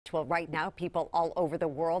Well, right now, people all over the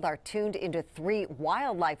world are tuned into 3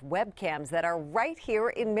 wildlife webcams that are right here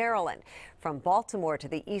in Maryland. From Baltimore to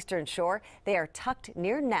the Eastern Shore, they are tucked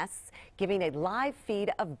near nests, giving a live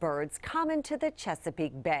feed of birds common to the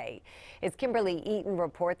Chesapeake Bay. As Kimberly Eaton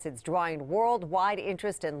reports, it's drawing worldwide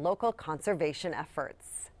interest in local conservation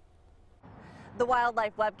efforts. The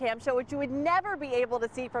wildlife webcam show what you would never be able to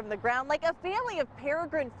see from the ground, like a family of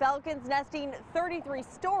peregrine falcons nesting 33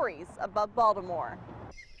 stories above Baltimore.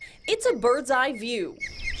 It's a bird's eye view.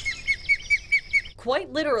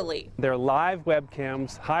 Quite literally. They're live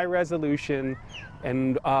webcams, high resolution,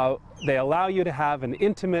 and they allow you to have an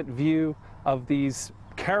intimate view of these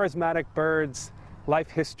charismatic birds'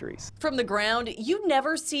 life histories. From the ground, you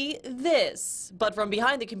never see this, but from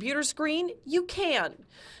behind the computer screen, you can.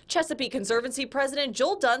 Chesapeake Conservancy President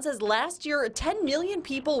Joel Dunn says last year, 10 million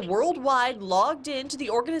people worldwide logged into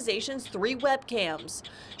the organization's 3 webcams,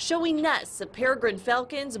 showing nests of peregrine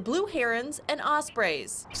falcons, blue herons, and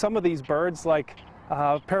ospreys. Some of these birds, like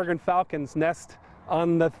peregrine falcons, nest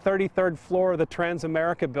on the 33rd floor of the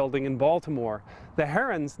Transamerica building in Baltimore. The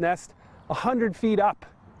herons nest 100 feet up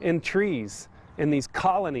in trees in these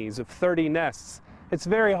colonies of 30 nests. It's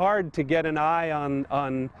very hard to get an eye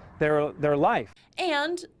on their life.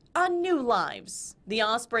 And on new lives. The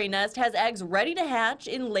osprey nest has eggs ready to hatch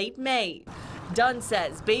in late May. Dunn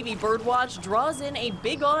says baby birdwatch draws in a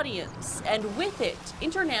big audience, and with it,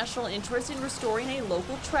 international interest in restoring a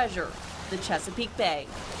local treasure, the Chesapeake Bay.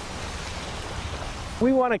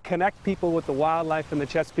 We want to connect people with the wildlife in the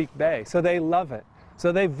Chesapeake Bay, so they love it,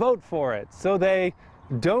 so they vote for it, so they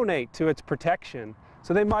donate to its protection,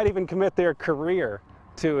 so they might even commit their career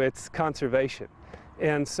to its conservation.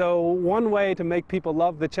 And so one way to make people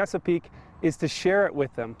love the Chesapeake is to share it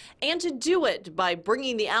with them. And to do it by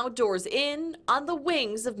bringing the outdoors in on the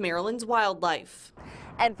wings of Maryland's wildlife.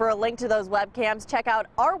 And for a link to those webcams, check out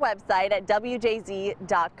our website at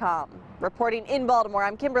WJZ.com. Reporting in Baltimore,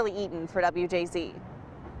 I'm Kimberly Eaton for WJZ.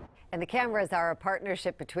 And the cameras are a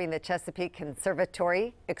partnership between the Chesapeake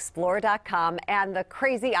Conservatory, Explore.com, and the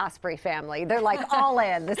Crazy Osprey family. They're like all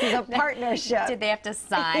in. This is a partnership. Did they have to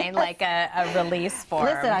sign like a release form?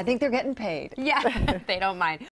 Listen, I think they're getting paid. Yeah, they don't mind.